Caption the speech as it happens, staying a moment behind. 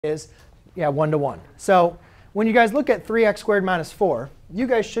is, yeah, 1 to 1. So when you guys look at 3x squared minus 4, you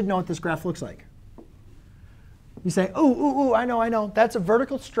guys should know what this graph looks like. You say, ooh, I know. That's a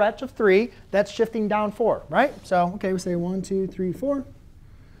vertical stretch of 3 that's shifting down 4, right? So OK, we say 1, 2, 3, 4.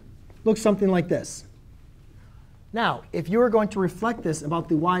 Looks something like this. Now, if you were going to reflect this about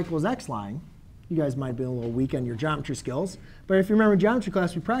the y equals x line, you guys might be a little weak on your geometry skills. But if you remember in geometry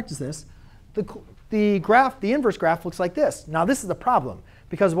class, we practiced this. The graph, the inverse graph, looks like this. Now, this is the problem.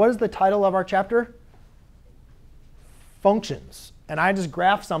 Because what is the title of our chapter? Functions. And I just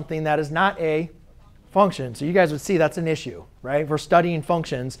graphed something that is not a function. So you guys would see that's an issue, right? We're studying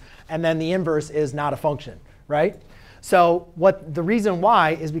functions. And then the inverse is not a function, right? So the reason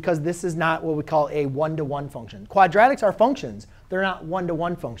why is because this is not what we call a one-to-one function. Quadratics are functions. They're not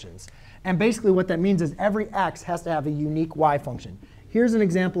one-to-one functions. And basically what that means is every x has to have a unique y function. Here's an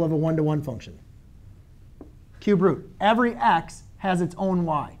example of a one-to-one function. Cube root. Every x has its own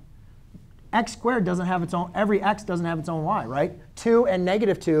y. X squared doesn't have its own. Every x doesn't have its own y, right? 2 and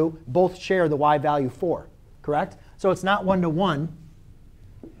negative 2 both share the y value 4, correct? So it's not one-to-one.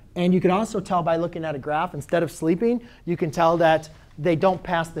 And you can also tell by looking at a graph, instead of sleeping, you can tell that they don't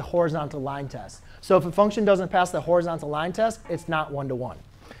pass the horizontal line test. So if a function doesn't pass the horizontal line test, it's not one-to-one.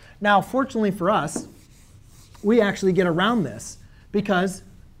 Now, fortunately for us, we actually get around this because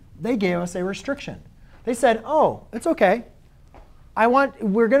they gave us a restriction. They said, oh, it's OK.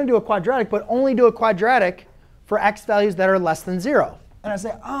 We're going to do a quadratic, but only do a quadratic for x values that are less than 0. And I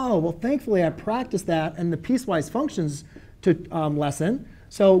say, oh, well, thankfully, I practiced that in the piecewise functions lesson.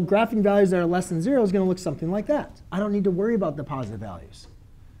 So graphing values that are less than 0 is going to look something like that. I don't need to worry about the positive values.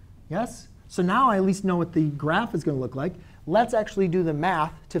 Yes? So now I at least know what the graph is going to look like. Let's actually do the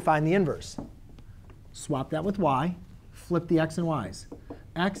math to find the inverse. Swap that with y. Flip the x and y's.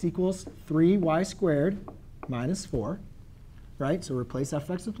 X equals 3y squared minus 4. Right? So replace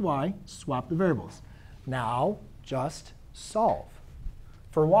fx with y. Swap the variables. Now just solve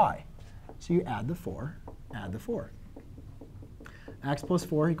for y. So you add the 4, add the 4. X plus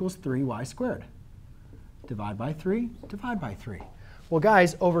 4 equals 3y squared. Divide by 3, divide by 3. Well,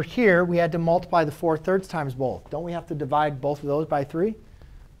 guys, over here, we had to multiply the 4/3 times both. Don't we have to divide both of those by 3?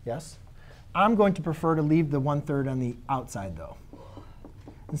 Yes. I'm going to prefer to leave the 1/3 on the outside, though.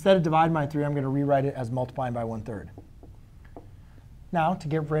 Instead of dividing by 3, I'm going to rewrite it as multiplying by 1/3. Now, to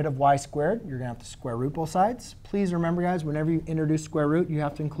get rid of y squared, you're going to have to square root both sides. Please remember, guys, whenever you introduce square root, you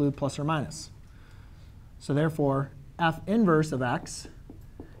have to include plus or minus. So therefore, f inverse of x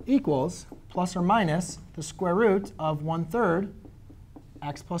equals plus or minus the square root of 1/3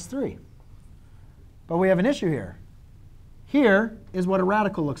 x plus 3. But we have an issue here. Here is what a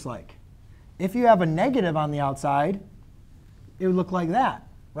radical looks like. If you have a negative on the outside, it would look like that,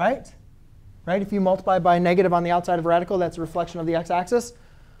 right? Right? If you multiply by a negative on the outside of a radical, that's a reflection of the x-axis.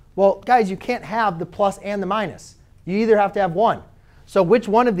 Well, guys, you can't have the plus and the minus. You either have to have one. So which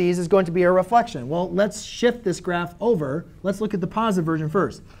one of these is going to be a reflection? Well, let's shift this graph over. Let's look at the positive version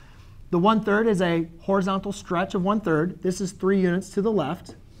first. The 1/3 is a horizontal stretch of 1/3. This is 3 units to the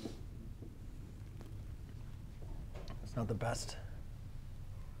left. It's not the best.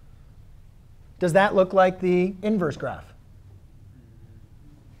 Does that look like the inverse graph?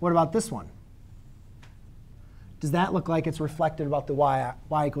 What about this one? Does that look like it's reflected about the y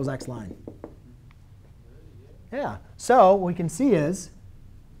equals x line? Yeah. So what we can see is,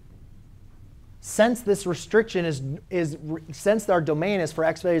 since this restriction since our domain is for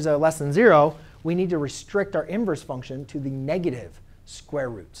x values that are less than 0, we need to restrict our inverse function to the negative square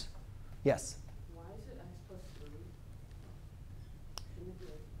roots. Yes? Why is it x plus 3? Shouldn't it be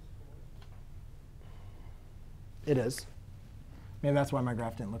x plus 4? It is. Maybe that's why my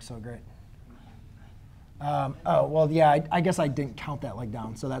graph didn't look so great. Oh, well, yeah, I guess I didn't count that leg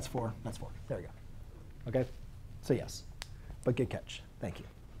down. So that's 4. That's 4. There we go. OK? So yes. But good catch. Thank you.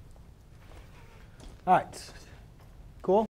 All right. Cool?